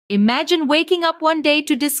Imagine waking up one day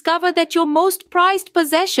to discover that your most prized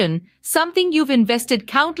possession, something you've invested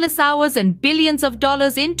countless hours and billions of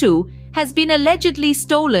dollars into, has been allegedly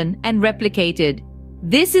stolen and replicated.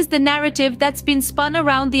 This is the narrative that's been spun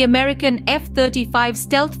around the American F-35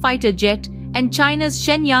 stealth fighter jet and China's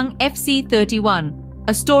Shenyang FC-31,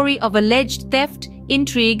 a story of alleged theft,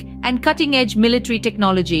 intrigue, and cutting-edge military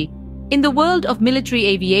technology. In the world of military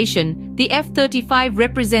aviation, the F-35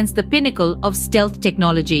 represents the pinnacle of stealth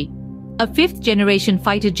technology. A fifth-generation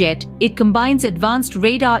fighter jet, it combines advanced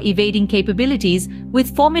radar-evading capabilities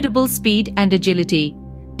with formidable speed and agility.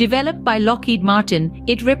 Developed by Lockheed Martin,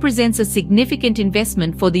 it represents a significant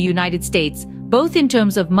investment for the United States, both in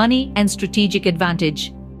terms of money and strategic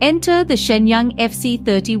advantage. Enter the Shenyang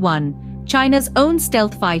FC-31, China's own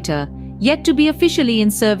stealth fighter, yet to be officially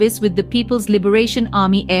in service with the People's Liberation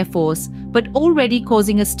Army Air Force, but already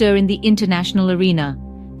causing a stir in the international arena.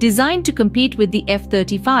 Designed to compete with the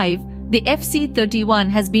F-35, the FC-31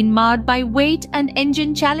 has been marred by weight and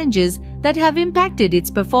engine challenges that have impacted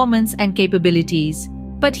its performance and capabilities.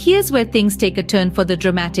 But here's where things take a turn for the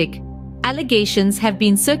dramatic. Allegations have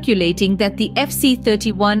been circulating that the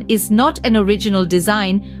FC-31 is not an original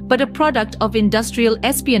design, but a product of industrial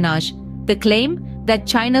espionage. The claim that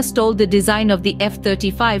China stole the design of the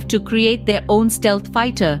F-35 to create their own stealth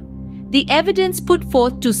fighter. The evidence put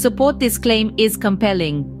forth to support this claim is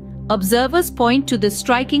compelling. Observers point to the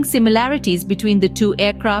striking similarities between the two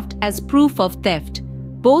aircraft as proof of theft.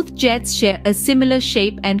 Both jets share a similar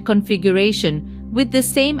shape and configuration, with the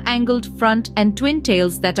same angled front and twin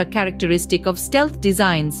tails that are characteristic of stealth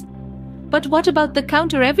designs. But what about the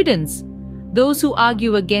counter-evidence? Those who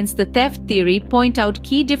argue against the theft theory point out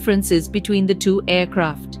key differences between the two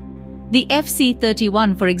aircraft. The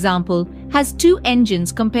FC-31, for example, has two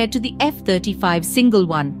engines compared to the F-35 single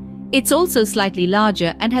one. It's also slightly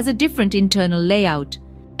larger and has a different internal layout.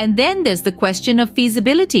 And then there's the question of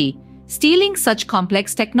feasibility. Stealing such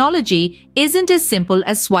complex technology isn't as simple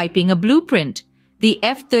as swiping a blueprint. The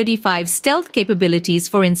F-35 stealth capabilities,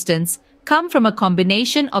 for instance, come from a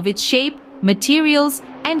combination of its shape, materials,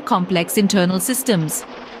 and complex internal systems.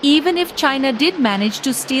 Even if China did manage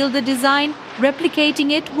to steal the design,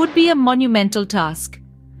 replicating it would be a monumental task.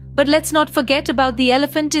 But let's not forget about the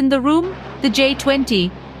elephant in the room, the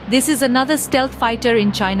J-20. This is another stealth fighter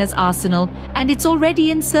in China's arsenal, and it's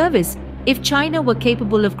already in service. If China were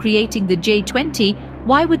capable of creating the J-20,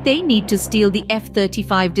 why would they need to steal the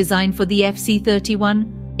F-35 design for the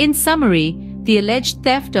FC-31? In summary, the alleged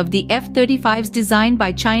theft of the F-35's design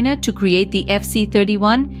by China to create the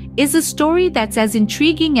FC-31 is a story that's as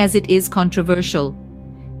intriguing as it is controversial.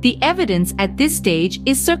 The evidence at this stage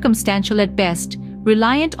is circumstantial at best,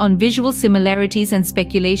 reliant on visual similarities and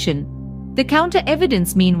speculation. The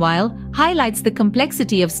counter-evidence, meanwhile, highlights the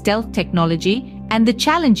complexity of stealth technology and the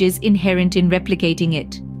challenges inherent in replicating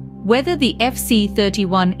it. Whether the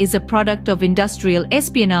FC-31 is a product of industrial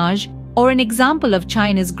espionage or an example of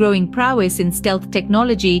China's growing prowess in stealth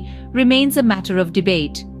technology remains a matter of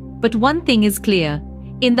debate. But one thing is clear.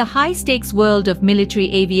 In the high-stakes world of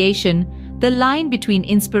military aviation, the line between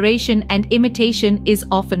inspiration and imitation is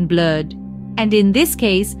often blurred. And in this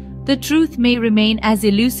case, the truth may remain as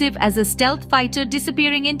elusive as a stealth fighter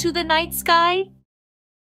disappearing into the night sky.